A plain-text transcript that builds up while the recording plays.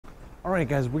All right,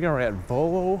 guys, we are at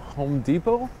Volo Home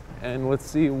Depot, and let's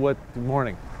see what, good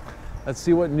morning. Let's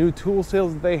see what new tool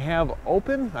sales they have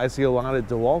open. I see a lot of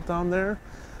DeWalt down there.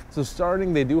 So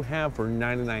starting, they do have for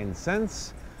 99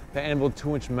 cents, the Anvil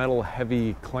 2-inch metal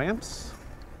heavy clamps.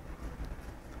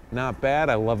 Not bad,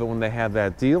 I love it when they have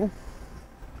that deal.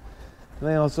 And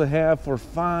they also have for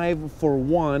 5 for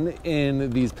 1 in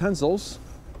these pencils.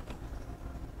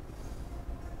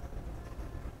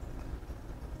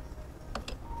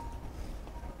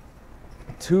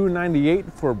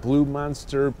 $2.98 for Blue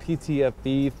Monster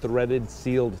PTFE threaded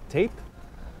sealed tape.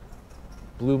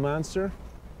 Blue Monster.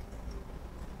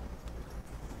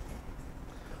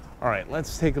 All right,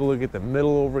 let's take a look at the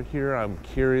middle over here. I'm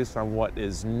curious on what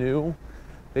is new.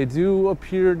 They do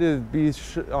appear to be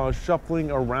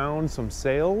shuffling around some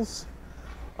sales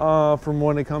from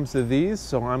when it comes to these,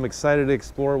 so I'm excited to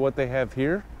explore what they have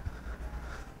here.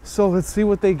 So let's see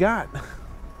what they got. All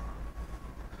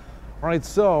right,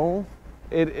 so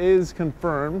it is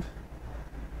confirmed.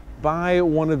 Buy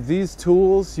one of these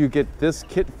tools, you get this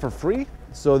kit for free.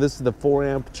 So this is the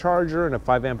 4-amp charger and a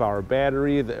 5-amp hour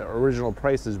battery. The original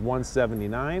price is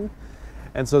 $179.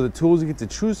 And so the tools you get to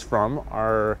choose from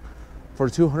are, for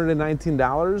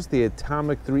 $219, the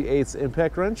Atomic 3/8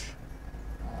 impact wrench.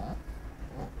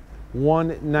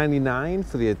 $199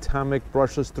 for the Atomic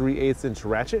brushless 3/8 inch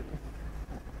ratchet.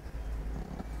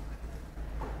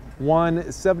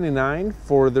 $179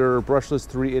 for their brushless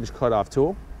 3-inch cutoff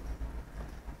tool,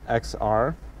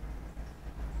 XR.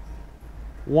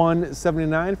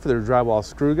 $179 for their drywall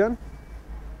screw gun.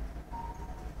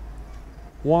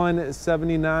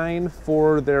 $179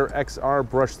 for their XR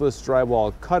brushless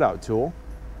drywall cutout tool.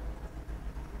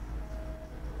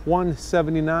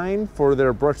 $179 for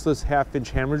their brushless 1/2-inch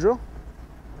hammer drill.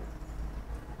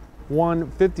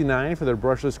 $159 for their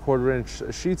brushless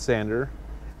 1/4-inch sheet sander.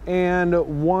 And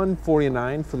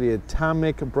 $149 for the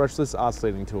Atomic brushless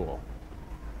oscillating tool.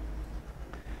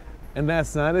 And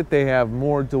that's not it, they have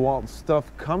more DeWalt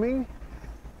stuff coming.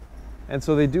 And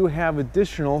so they do have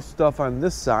additional stuff on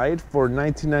this side. For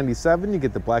 $19.97, you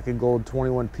get the black and gold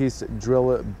 21-piece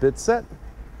drill bit set.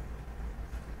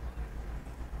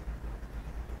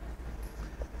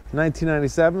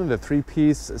 $19.97, the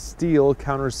 3-piece steel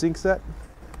countersink set,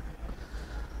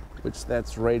 which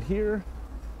that's right here.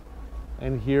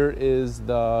 And here is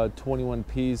the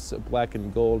 21-piece black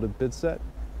and gold bit set.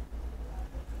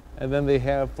 And then they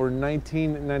have for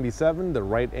 $19.97 the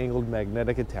right-angled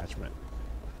magnetic attachment.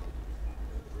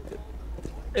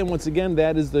 And once again,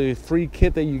 that is the free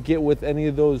kit that you get with any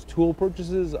of those tool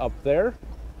purchases up there.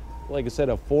 Like I said,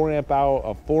 a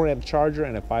 4-amp charger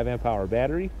and a 5-amp hour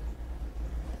battery.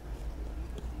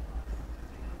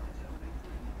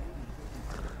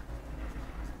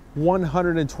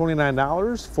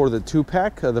 $129 for the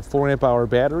 2-pack of the 4-amp hour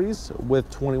batteries with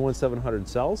 21700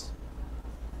 cells.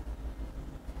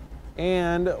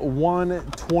 And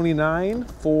 $129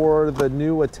 for the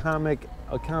new Atomic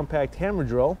compact hammer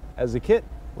drill as a kit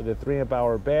with a 3-amp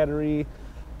hour battery,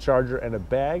 charger, and a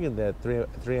bag. And that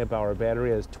 3-amp hour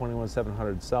battery has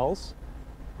 21700 cells.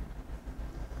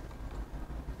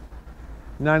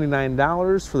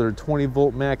 $99 for their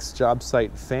 20-volt max job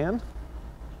site fan.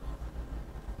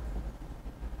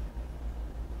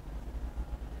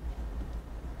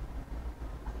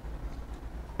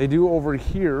 They do over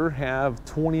here have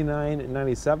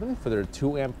 $29.97 for their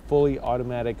 2-amp fully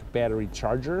automatic battery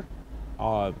charger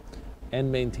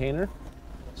and maintainer,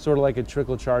 sort of like a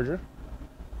trickle charger.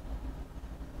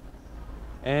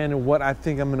 And what I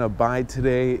think I'm gonna buy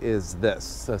today is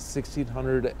this, a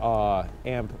 1600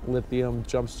 amp lithium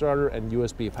jump starter and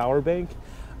USB power bank.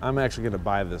 I'm actually gonna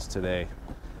buy this today.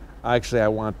 Actually, I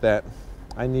want that.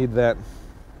 I need that.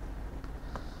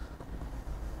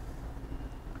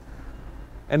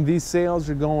 And these sales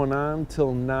are going on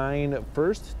till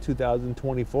 9/1,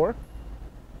 2024.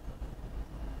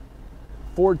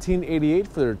 $14.88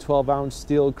 for their 12-ounce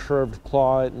steel curved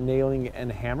claw nailing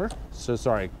and hammer. So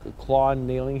sorry, claw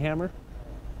nailing hammer.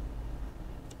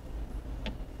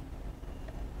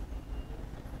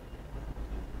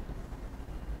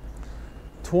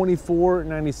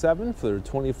 $24.97 for their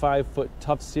 25-foot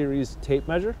Tough Series tape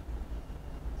measure.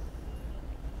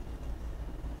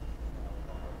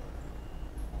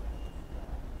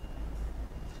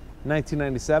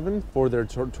 $19.97 for their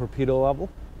torpedo level,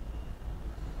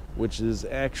 which is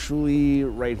actually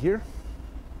right here.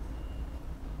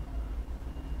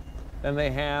 Then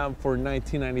they have for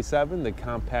 $19.97 the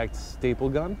compact staple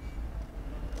gun.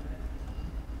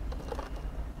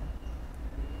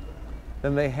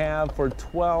 Then they have for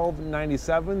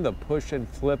 $12.97 the push and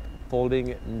flip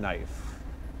folding knife.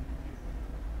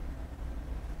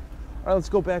 All right, let's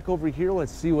go back over here.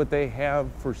 Let's see what they have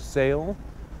for sale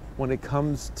when it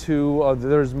comes to,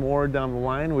 there's more down the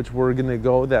line, which we're gonna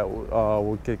go that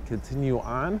we'll continue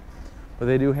on. But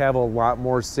they do have a lot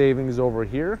more savings over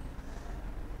here.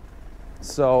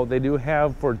 So they do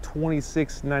have for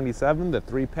 $26.97 the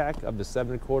 3-pack of the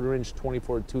 7¼ inch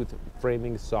 24 tooth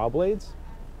framing saw blades.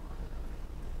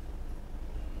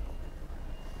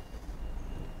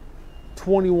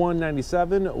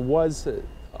 $21.97 was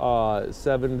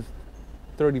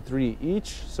 $7.33 each.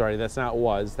 Sorry, that's not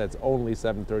was, that's only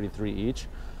 $7.33 each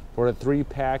for a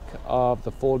 3-pack of the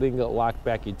folding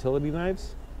lockback utility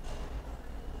knives.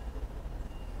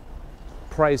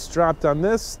 Price dropped on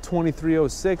this,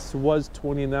 $23.06 was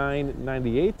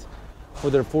 $29.98 for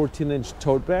their 14-inch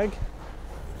tote bag.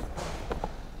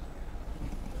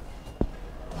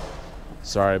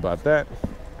 Sorry about that.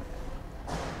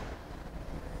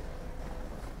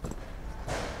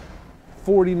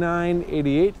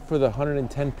 $49.88 for the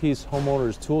 110-piece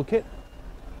homeowner's toolkit.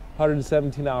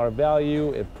 $117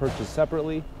 value if purchased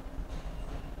separately.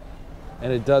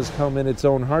 And it does come in its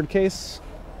own hard case.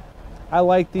 I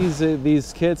like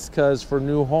these kits because for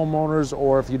new homeowners,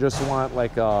 or if you just want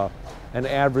like an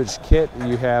average kit,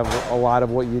 you have a lot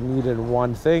of what you need in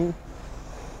one thing.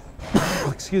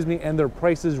 Excuse me, and their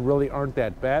prices really aren't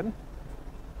that bad.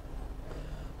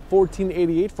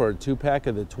 $14.88 for a 2-pack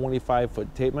of the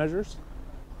 25-foot tape measures.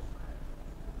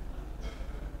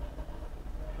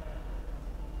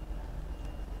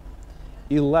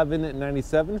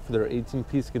 $11.97 for their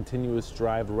 18-piece continuous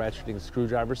drive ratcheting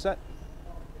screwdriver set.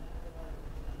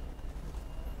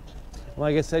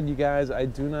 Like I said, you guys, I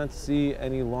do not see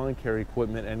any lawn care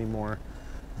equipment anymore.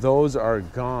 Those are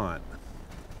gone.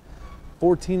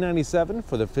 $14.97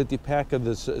 for the 50-pack of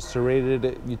the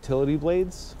serrated utility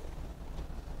blades.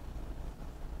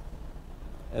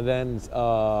 And then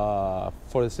for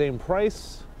the same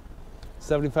price,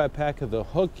 75-pack of the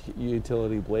hook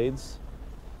utility blades.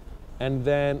 And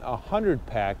then a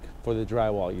 100-pack for the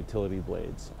drywall utility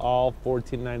blades. All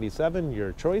 $14.97,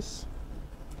 your choice.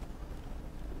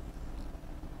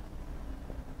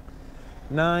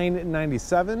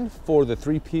 $9.97 for the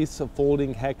 3-piece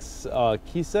folding hex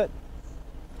key set.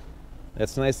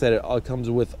 That's nice that it all comes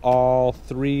with all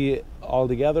 3 all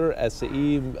together,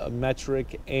 SAE,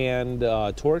 metric, and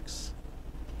Torx.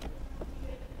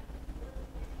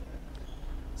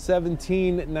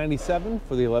 $17.97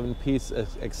 for the 11-piece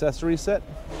accessory set,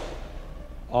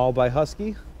 all by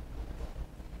Husky.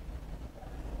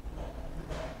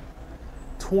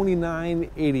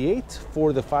 $29.88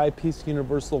 for the 5-piece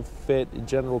universal fit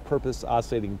general purpose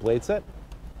oscillating blade set.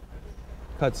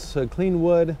 Cuts clean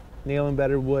wood, nail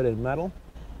embedded wood, and metal.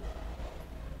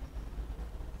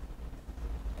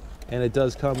 And it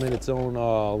does come in its own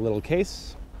little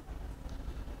case.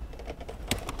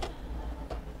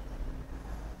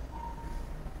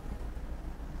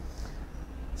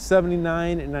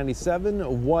 $79.97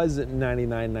 was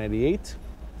 $99.98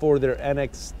 for their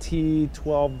NXT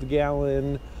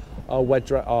 12-gallon wet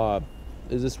dry.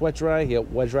 Is this wet dry? Yeah,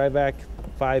 wet dry vac,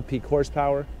 5 peak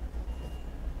horsepower.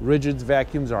 Ridgid's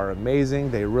vacuums are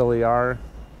amazing. They really are.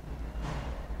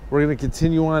 We're going to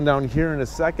continue on down here in a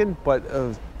second, but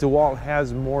DeWalt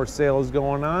has more sales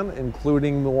going on,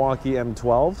 including Milwaukee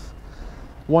M12.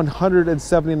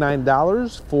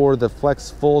 $179 for the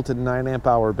FlexVolt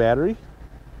 9-amp-hour battery.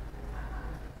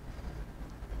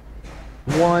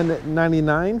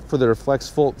 $199 for their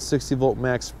FlexVolt 60-volt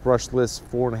max brushless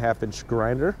 4.5-inch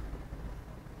grinder.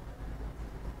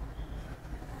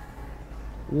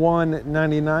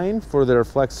 $199 for their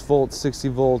FlexVolt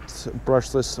 60-volt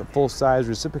brushless full-size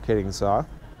reciprocating saw.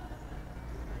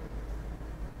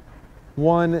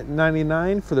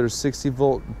 $199 for their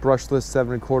 60-volt brushless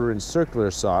 7¼ inch circular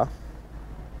saw.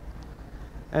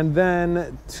 And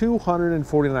then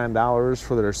 $249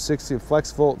 for their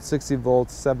FlexVolt 60-volt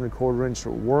 7¼ inch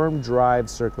worm drive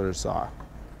circular saw.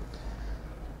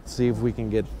 Let's see if we can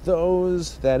get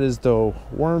those. That is the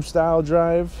worm style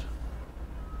drive.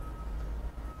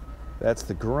 That's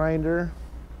the grinder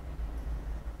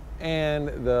and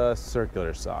the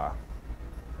circular saw.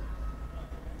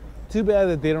 Too bad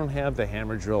that they don't have the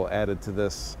hammer drill added to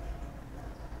this.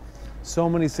 So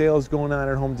many sales going on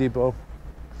at Home Depot.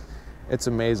 It's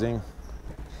amazing.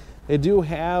 They do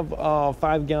have a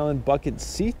 5-gallon bucket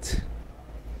seat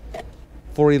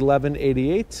for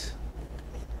 $11.88.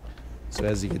 So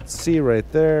as you can see right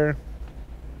there,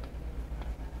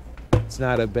 it's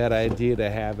not a bad idea to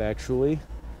have actually.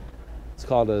 It's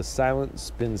called a silent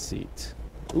spin seat.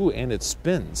 Ooh, and it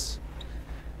spins.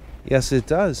 Yes, it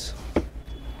does.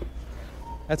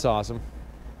 That's awesome.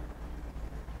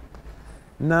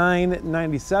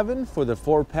 $9.97 for the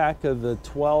 4-pack of the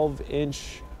 12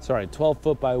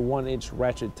 foot by 1 inch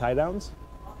ratchet tie downs,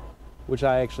 which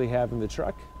I actually have in the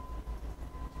truck.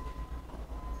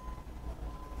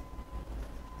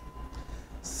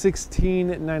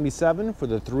 $16.97 for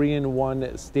the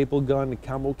 3-in-1 staple gun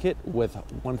combo kit with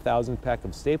 1,000 pack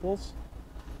of staples.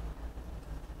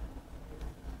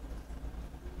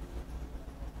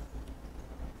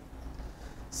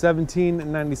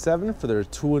 $17.97 for their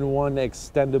 2-in-1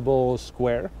 extendable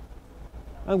square.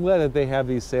 I'm glad that they have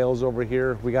these sales over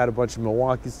here. We got a bunch of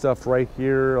Milwaukee stuff right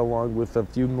here, along with a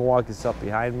few Milwaukee stuff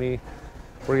behind me.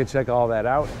 We're gonna check all that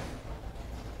out.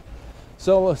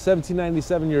 So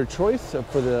 $17.97 your choice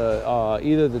for the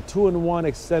either the 2-in-1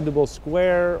 extendable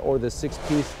square or the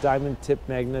 6-piece diamond tip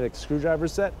magnetic screwdriver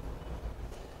set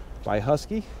by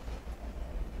Husky.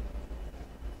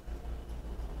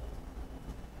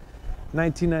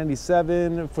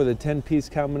 $19.97 for the 10-piece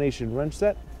combination wrench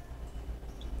set.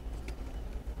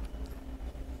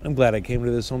 I'm glad I came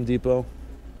to this Home Depot.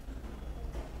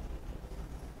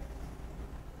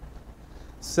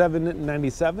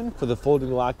 $7.97 for the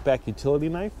folding lockback utility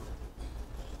knife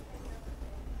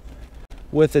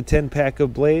with a 10-pack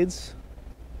of blades.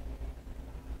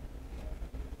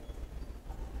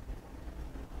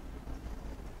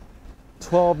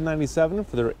 $12.97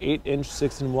 for their 8-inch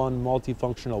 6-in-1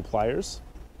 multifunctional pliers.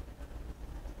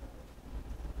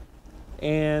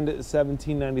 And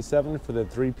 $17.97 for the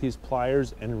 3-piece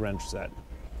pliers and wrench set.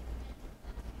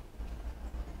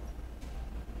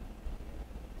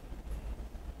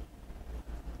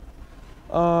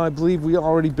 I believe we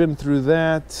already been through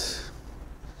that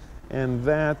and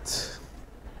that.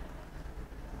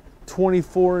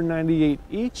 $24.98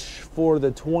 each for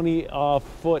the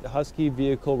 20-foot Husky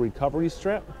vehicle recovery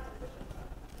strap.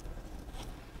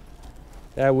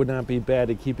 That would not be bad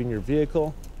at keeping your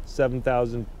vehicle.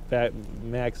 7,000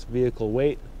 max vehicle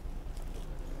weight.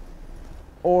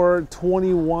 Or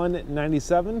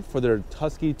 $21.97 for their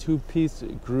Husky 2-piece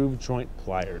groove joint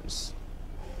pliers.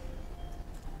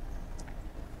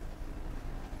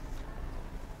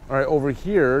 All right, over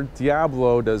here,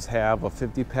 Diablo does have a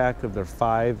 50-pack of their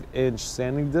 5-inch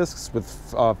sanding discs with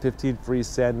 15 free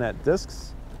SandNet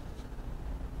discs.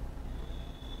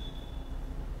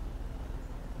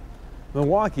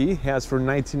 Milwaukee has for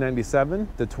 $19.97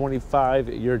 the 25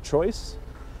 your choice,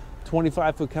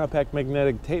 25-foot compact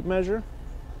magnetic tape measure,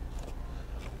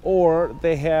 or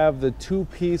they have the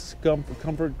 2-piece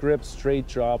Comfort Grip straight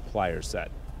jaw plier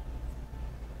set.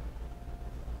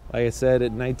 Like I said,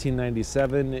 at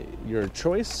 $19.97 your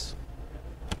choice.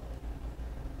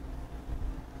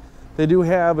 They do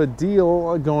have a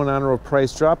deal going on, or a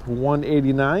price drop.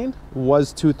 $189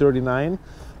 was $239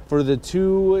 for the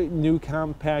 2 new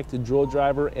compact drill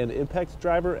driver and impact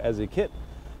driver as a kit.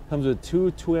 Comes with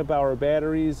 2 2-amp-hour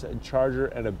batteries, a charger,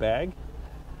 and a bag.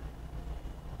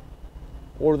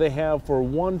 Or they have for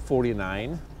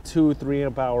 $149 2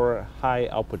 3-amp-hour high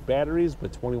output batteries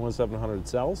with 21700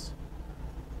 cells.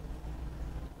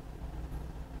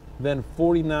 Then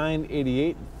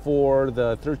 $49.88 for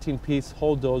the 13-piece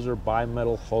hole dozer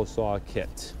bimetal hole saw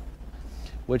kit,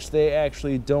 which they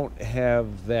actually don't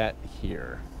have that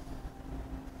here.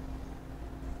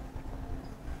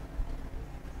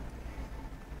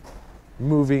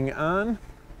 Moving on,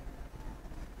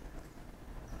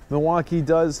 Milwaukee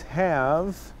does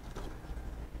have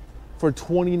for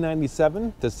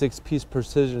 $20.97 the 6-piece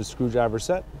precision screwdriver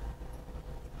set.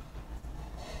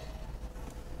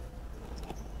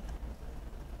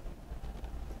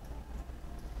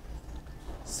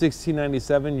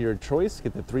 $16.97 your choice.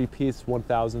 Get the 3-piece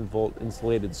 1,000-volt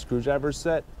insulated screwdriver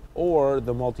set or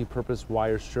the multi-purpose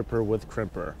wire stripper with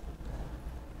crimper.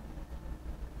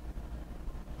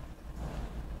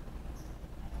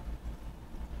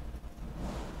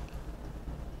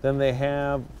 Then they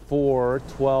have for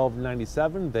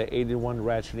 $12.97 the 8-in-1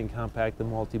 ratcheting compact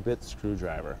and multi-bit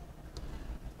screwdriver,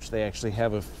 which they actually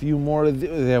have a few more.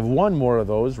 They have one more of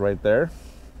those right there.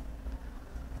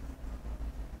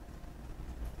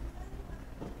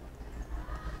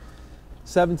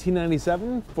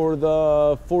 $17.97 for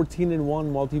the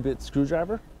 14-in-1 multi-bit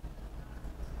screwdriver.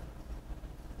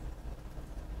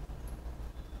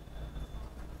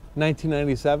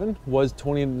 $19.97 was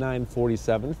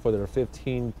 $29.47 for their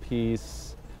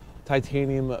 15-piece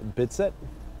titanium bit set.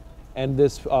 And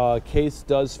this case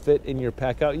does fit in your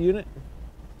pack-out unit.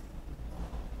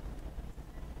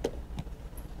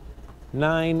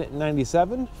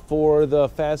 $9.97 for the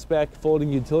fastback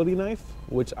folding utility knife,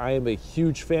 which I am a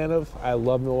huge fan of. I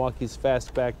love Milwaukee's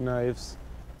fastback knives.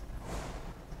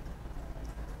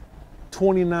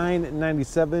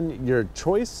 $29.97 your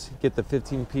choice. Get the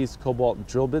 15-piece Cobalt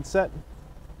drill bit set.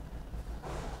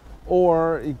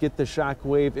 or you get the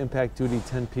Shockwave Impact Duty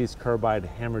 10-piece carbide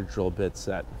hammer drill bit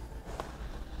set,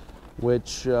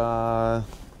 which they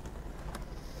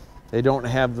don't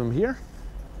have them here.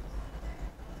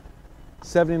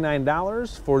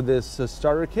 $79 for this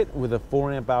starter kit with a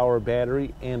 4 amp hour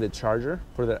battery and a charger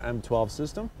for the M12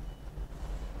 system.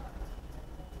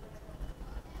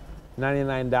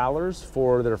 $99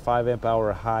 for their 5 amp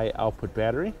hour high output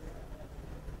battery.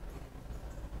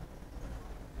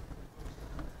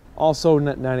 Also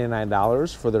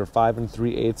 $99 for their 5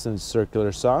 3/8 inch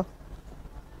circular saw.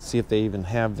 See if they even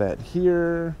have that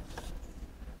here.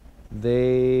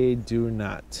 They do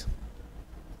not.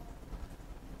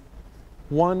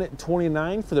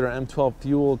 $129 for their M12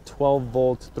 Fuel 12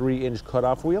 volt 3 inch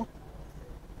cutoff wheel.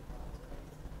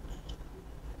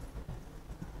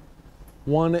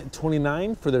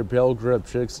 $129 for their barrel grip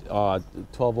 12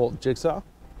 volt jigsaw,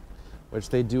 which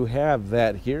they do have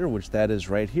that here, which that is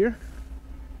right here.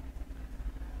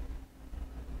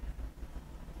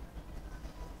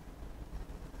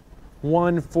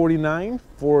 $149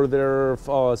 for their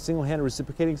single-handed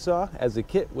reciprocating saw as a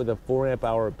kit with a 4 amp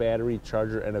hour battery,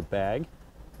 charger, and a bag.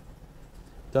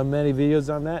 Done many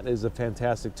videos on that. It is a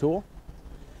fantastic tool.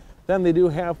 Then they do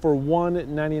have for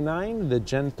 $199 the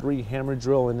Gen 3 hammer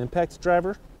drill and impact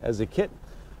driver as a kit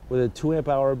with a 2 amp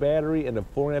hour battery and a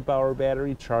 4 amp hour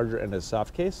battery, charger, and a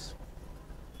soft case.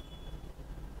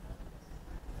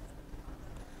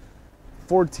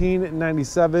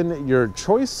 $14.97 your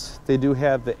choice. They do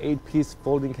have the 8-piece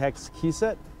folding hex key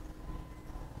set.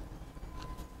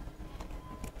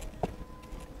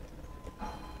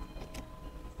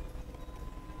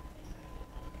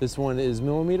 This one is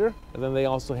millimeter, and then they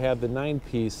also have the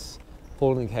 9-piece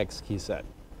folding hex key set,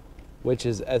 which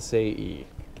is SAE.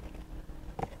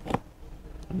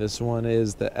 And this one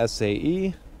is the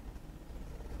SAE.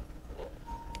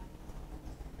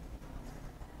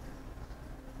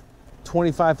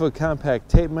 .25-foot compact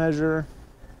tape measure,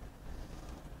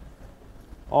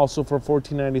 also for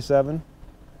 $14.97.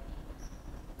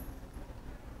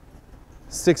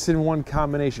 6-in-1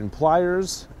 combination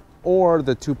pliers, or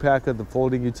the 2-pack of the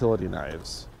folding utility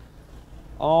knives.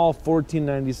 All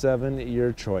 $14.97,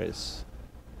 your choice.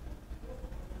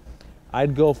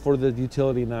 I'd go for the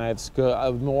utility knives.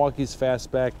 Milwaukee's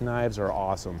Fastback knives are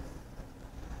awesome.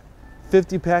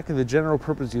 50-pack of the general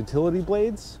purpose utility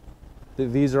blades.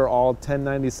 These are all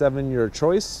 $10.97, your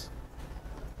choice.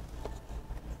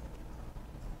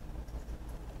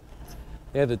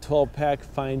 They have the 12-pack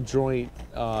fine joint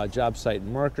job site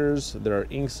markers. There are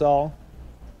Inksol.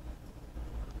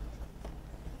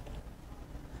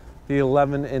 The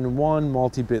 11-in-1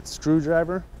 multi-bit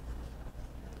screwdriver.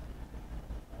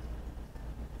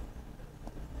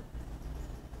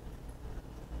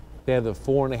 They have the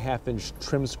 4.5-inch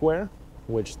trim square,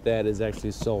 which that is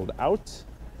actually sold out.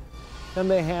 Then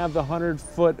they have the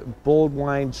 100-foot bold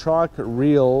line chalk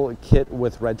reel kit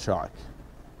with red chalk.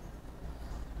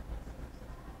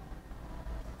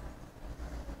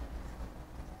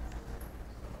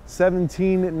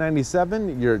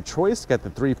 $17.97, your choice. Got the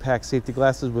 3-pack safety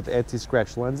glasses with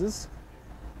anti-scratch lenses.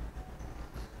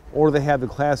 Or they have the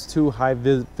Class 2 high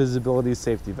visibility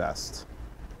safety vest.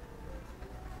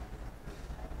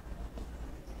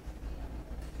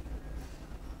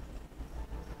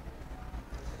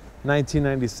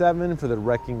 $19.97 for the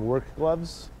wrecking work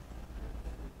gloves.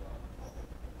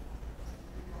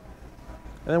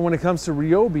 And then when it comes to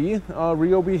Ryobi,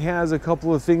 Ryobi has a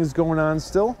couple of things going on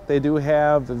still. They do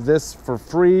have this for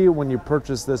free when you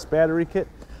purchase this battery kit.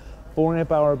 4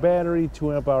 amp hour battery,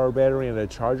 2 amp hour battery, and a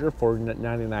charger for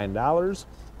 $99.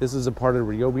 This is a part of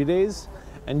Ryobi Days,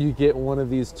 and you get one of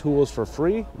these tools for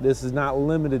free. This is not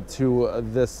limited to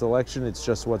this selection, it's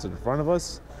just what's in front of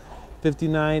us.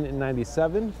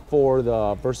 $59.97 for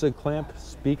the Versa clamp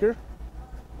speaker.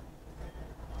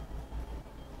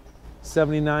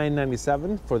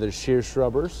 $79.97 for the shear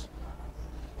scrubbers,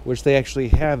 which they actually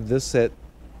have this at,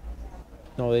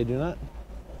 no they do not.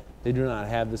 They do not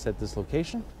have this at this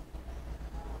location.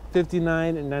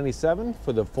 $59.97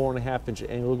 for the 4.5-inch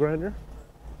angle grinder,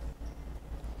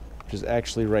 which is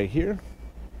actually right here.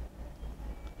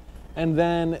 And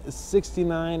then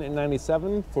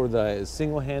 $69.97 for the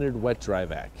single-handed wet dry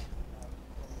vac.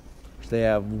 They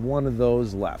have one of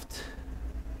those left.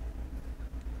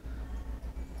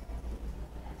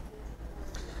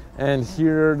 And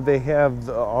here they have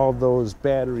all those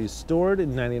batteries stored at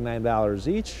 $99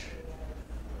 each.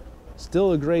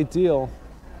 Still a great deal.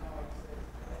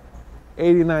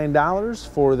 $89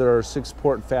 for their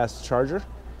 6-port fast charger.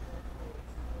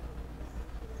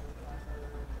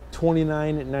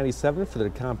 $29.97 for their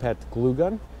compact glue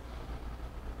gun.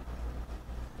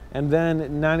 And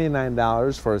then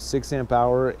 $99 for a 6 amp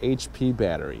hour HP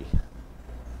battery.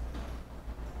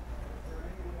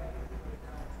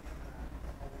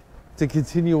 To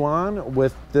continue on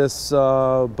with this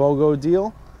BOGO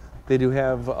deal, they do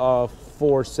have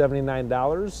for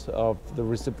 $79 of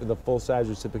the full-size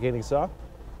reciprocating saw.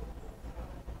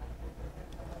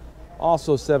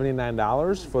 Also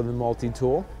 $79 for the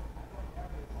multi-tool.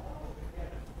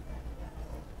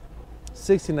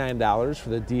 $69 for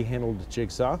the D-handled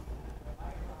jigsaw.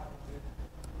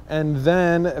 And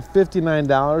then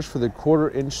 $59 for the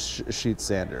 1/4-inch sheet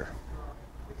sander.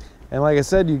 And like I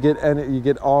said, you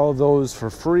get all of those for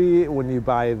free when you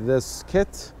buy this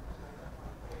kit.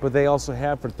 But they also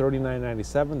have for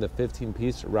 $39.97 the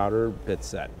 15-piece router bit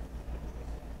set.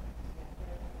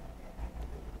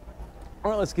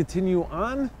 All right, let's continue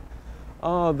on.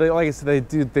 Like I said,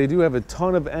 they do have a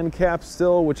ton of end caps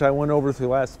still, which I went over through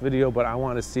last video, but I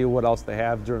want to see what else they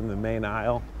have during the main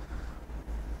aisle.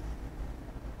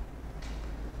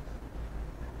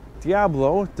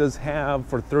 Diablo does have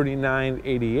for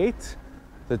 $39.88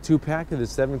 the 2-pack of the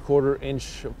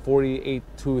 7/4-inch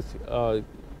 48-tooth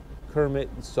Kermit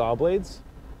saw blades.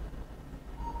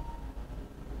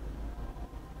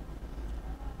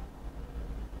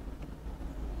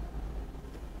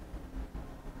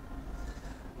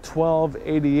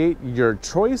 $12.88 your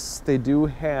choice. They do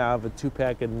have a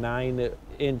 2-pack of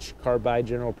 9-inch carbide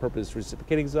general purpose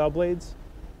reciprocating saw blades.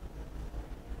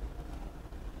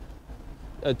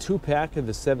 A 2-pack of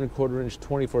the 7/4-inch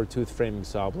 24-tooth framing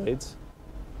saw blades.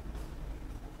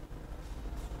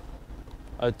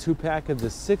 A 2-pack of the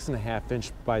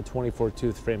 6.5-inch by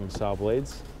 24-tooth framing saw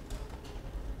blades.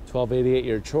 $12.88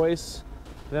 your choice.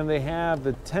 Then they have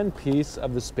the 10-piece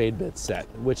of the spade bit set,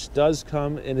 which does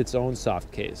come in its own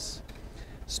soft case.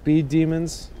 Speed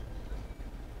Demons.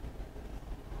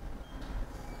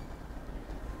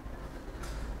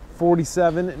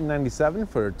 $47.97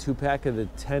 for a 2-pack of the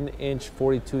 10-inch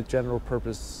 40-tooth general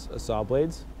purpose saw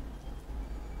blades.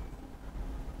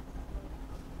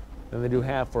 Then they do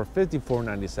have for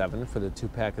 $54.97 for the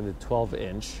 2-pack of the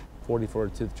 12-inch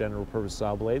 44-tooth general purpose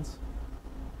saw blades.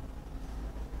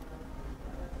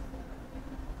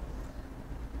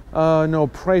 No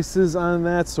prices on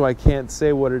that, so I can't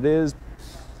say what it is.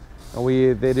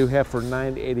 They do have for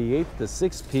 $9.88 the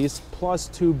 6-piece plus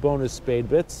 2 bonus spade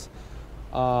bits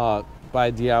by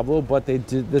Diablo, but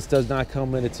this does not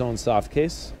come in its own soft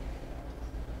case.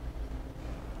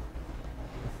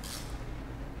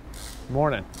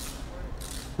 Morning.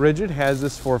 Rigid has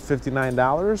this for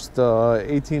 $59, the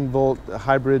 18-volt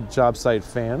hybrid job site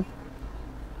fan.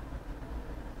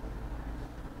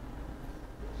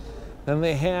 Then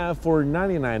they have for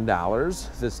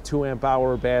 $99 this 2 amp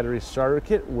hour battery starter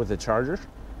kit with a charger.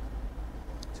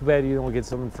 Too bad you don't get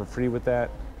something for free with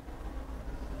that.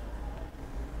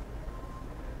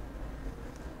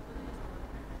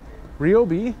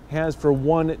 Ryobi has for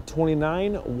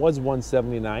 $129, was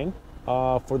 $179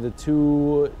 for the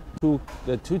two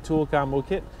tool combo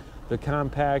kit, the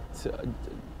compact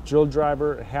drill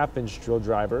driver, 1/2-inch drill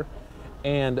driver,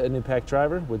 and an impact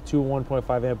driver with 2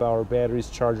 1.5 amp hour batteries,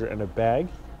 charger, and a bag.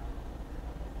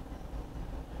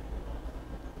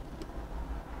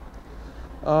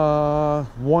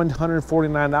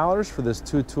 $149 for this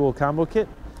 2-tool combo kit.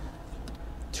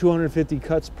 250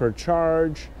 cuts per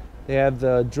charge. They have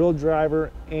the drill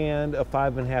driver and a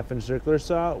 5.5-inch circular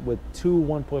saw with 2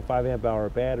 1.5 amp hour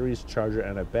batteries, charger,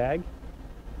 and a bag.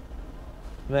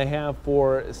 And they have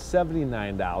for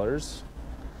 $79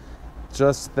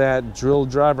 just that drill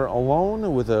driver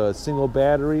alone with a single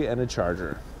battery and a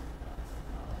charger.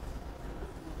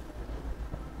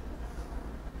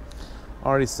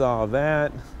 Already saw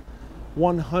that.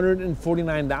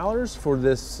 $149 for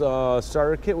this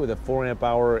starter kit with a 4 amp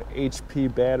hour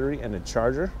HP battery and a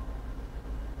charger.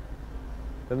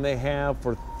 Then they have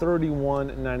for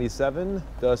 $31.97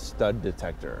 the stud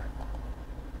detector.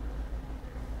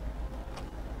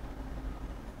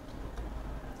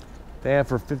 They have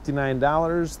for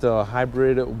 $59 the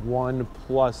hybrid 1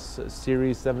 Plus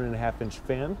Series 7.5-inch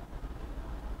fan.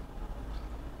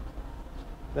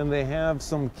 Then they have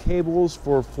some cables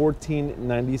for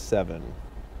 $14.97.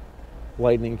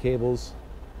 Lightning cables.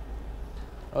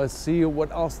 Let's see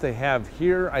what else they have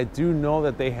here. I do know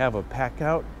that they have a pack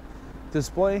out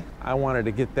display. I wanted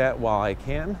to get that while I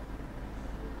can,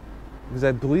 because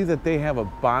I believe that they have a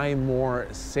buy more,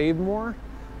 save more.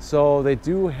 So they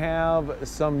do have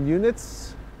some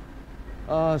units.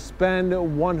 Spend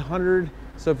 $100.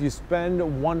 So if you spend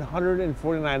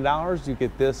 $149, you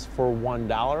get this for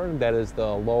 $1. That is the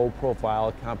low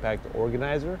profile compact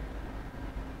organizer.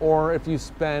 Or if you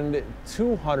spend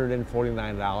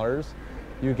 $249,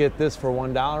 you get this for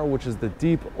 $1, which is the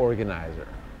deep organizer.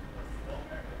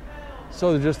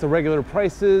 So just the regular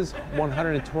prices,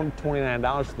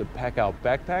 $129 for the Pack Out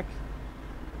backpack,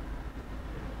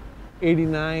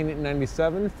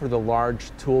 $89.97 for the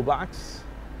large toolbox,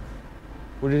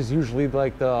 which is usually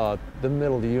like the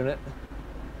middle unit,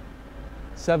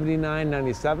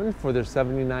 $79.97 for their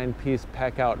 79-piece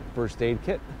Pack Out first aid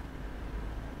kit,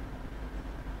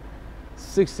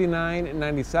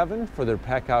 $69.97 for their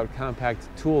Pack Out compact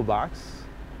toolbox,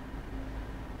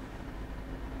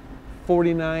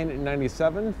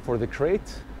 $49.97 for the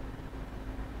crate,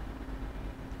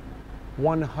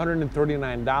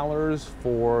 $139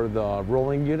 for the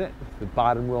rolling unit, the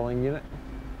bottom rolling unit,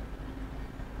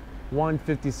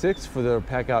 $156 for the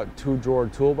Pack Out 2-drawer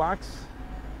toolbox,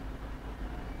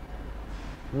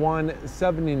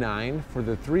 $179 for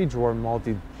the 3-drawer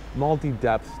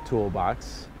multi-depth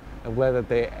toolbox. I'm glad that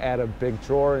they add a big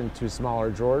drawer and 2 smaller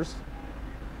drawers.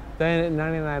 Then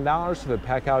 $99 for the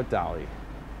Pack Out dolly.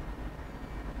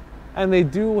 And they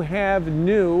do have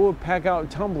new Pack Out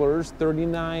tumblers,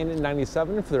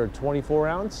 $39.97 for their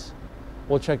 24-ounce.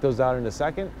 We'll check those out in a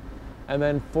second. And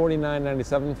then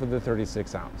 $49.97 for the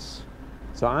 36-ounce.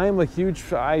 So I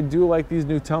do like these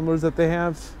new tumblers that they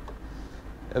have.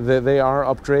 They are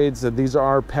upgrades. These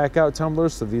are Pack Out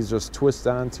tumblers, so these just twist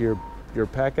onto your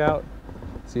Pack Out.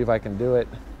 See if I can do it.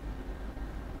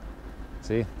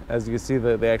 See, as you can see,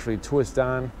 they actually twist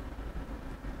on.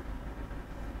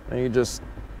 And you just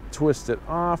twist it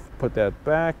off, put that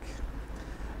back.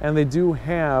 And they do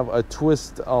have a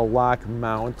twist lock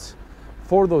mount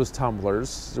for those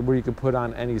tumblers where you can put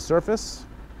on any surface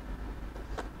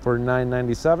for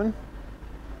 $9.97.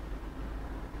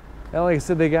 And like I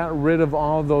said, they got rid of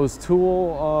all those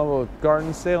tool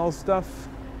garden sale stuff.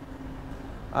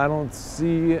 I don't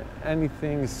see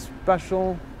anything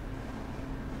special.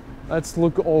 Let's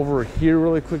look over here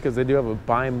really quick because they do have a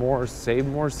buy more, save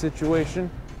more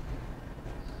situation.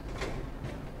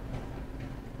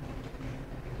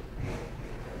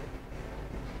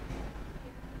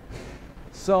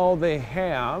 So they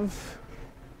have,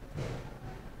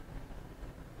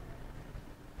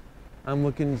 I'm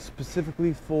looking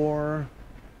specifically for,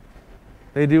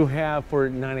 they do have for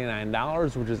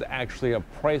 $99, which is actually a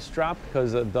price drop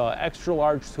because the extra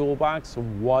large toolbox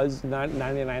was not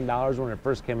 $99 when it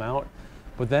first came out,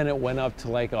 but then it went up to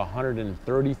like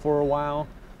 $130 for a while,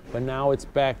 but now it's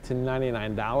back to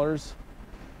 $99,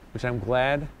 which I'm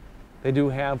glad. They do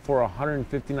have for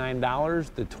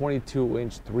 $159 the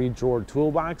 22-inch 3-drawer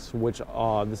toolbox, which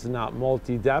this is not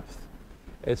multi-depth,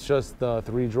 it's just the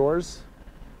 3 drawers.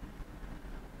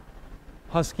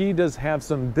 Husky does have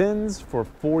some bins for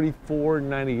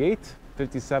 $44.98,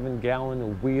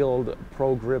 57-gallon wheeled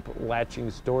Pro Grip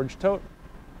latching storage tote.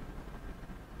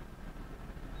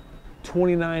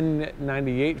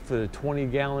 $29.98 for the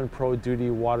 20-gallon Pro Duty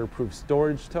waterproof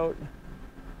storage tote.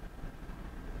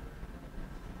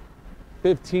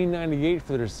 $15.98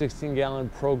 for their 16-gallon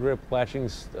Pro Grip latching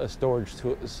storage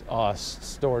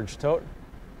tote.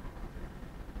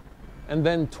 And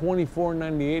then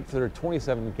 $24.98 for their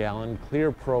 27-gallon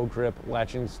Clear Pro Grip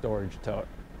latching storage tote.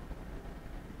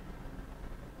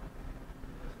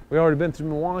 We already been through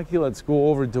Milwaukee. Let's go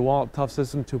over DeWalt Tough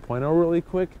System 2.0 really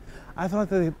quick. I thought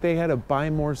that they had a buy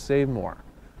more, save more,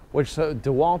 which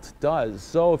DeWalt does.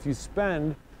 So if you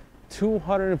spend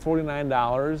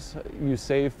 $249, you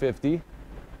save $50.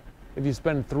 If you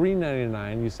spend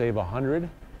 $399, you save $100.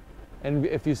 And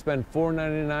if you spend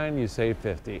 $499, you save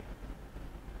 $50.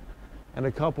 And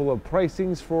a couple of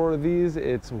pricings for these,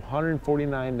 it's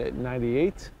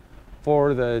 $149.98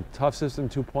 for the Tough System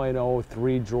 2.0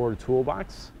 3-drawer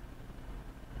toolbox.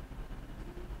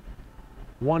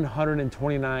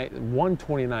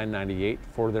 $129.98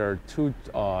 for their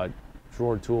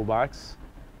 2-drawer toolbox.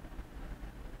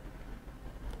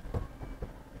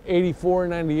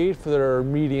 $84.98 for their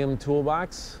medium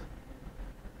toolbox,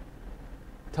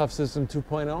 Tough System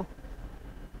 2.0.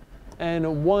 And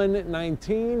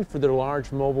 $119 for their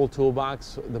large mobile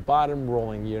toolbox, the bottom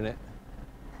rolling unit.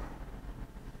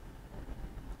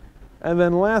 And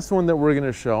then last one that we're going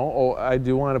to show, I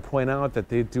do want to point out that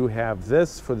they do have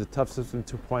this for the Tough System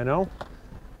 2.0.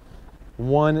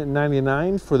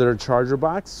 $199 for their charger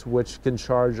box, which can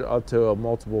charge up to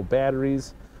multiple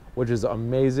batteries, which is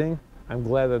amazing. I'm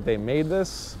glad that they made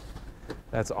this.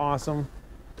 That's awesome.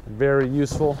 Very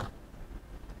useful.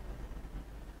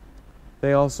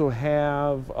 They also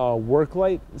have a work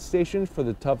light station for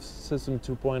the Tough System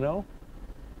 2.0.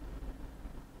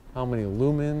 How many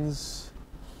lumens?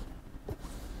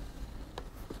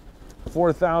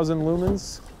 4,000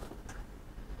 lumens.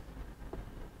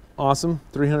 Awesome,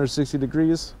 360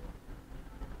 degrees.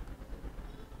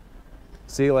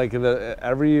 See, like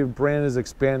every brand is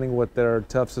expanding what their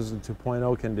Tough System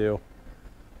 2.0 can do.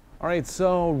 All right,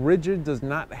 so Ridgid does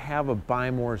not have a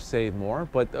buy more, save more,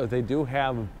 but they do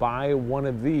have buy one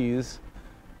of these,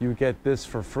 you get this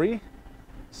for free.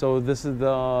 So this is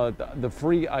the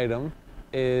free item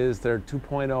is their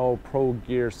 2.0 Pro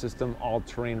Gear System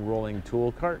all-terrain rolling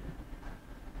tool cart.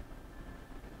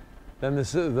 Then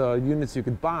this is the units you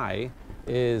could buy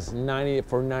is for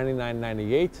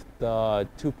 $99.98, the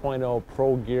 2.0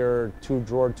 Pro Gear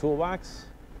 2-drawer toolbox.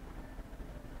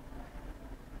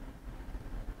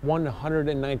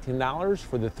 $119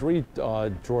 for the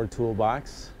 3-drawer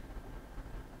toolbox.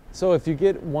 So if you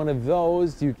get one of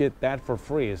those, you get that for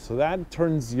free. So that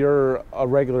turns a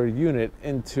regular unit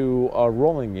into a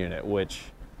rolling unit, which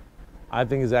I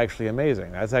think is actually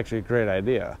amazing. That's actually a great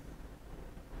idea.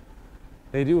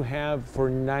 They do have for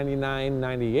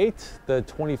 $99.98 the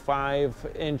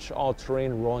 25-inch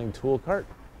all-terrain rolling tool cart.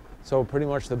 So pretty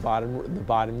much the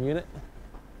bottom unit.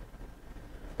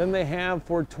 Then they have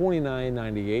for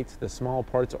 $29.98 the small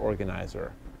parts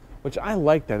organizer, which I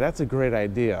like that. That's a great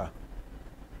idea.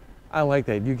 I like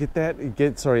that. You get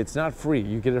that. Sorry, it's not free.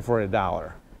 You get it for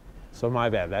 $1. So my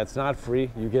bad. That's not free.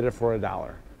 You get it for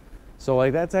 $1. So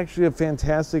like that's actually a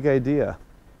fantastic idea.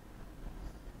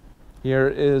 Here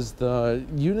is the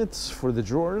units for the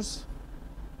drawers.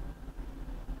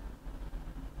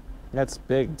 That's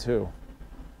big too.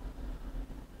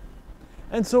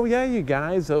 And so yeah, you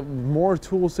guys, more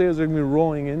tool sales are going to be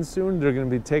rolling in soon. They're going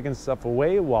to be taking stuff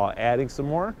away while adding some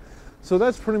more. So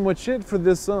that's pretty much it for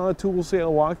this tool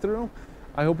sale walkthrough.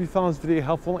 I hope you found this video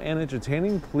helpful and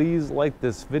entertaining. Please like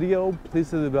this video. Please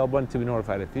hit the bell button to be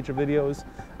notified of future videos.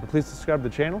 And please subscribe to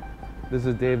the channel. This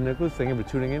is Dave Nicholas. Thank you for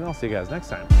tuning in. I'll see you guys next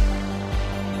time.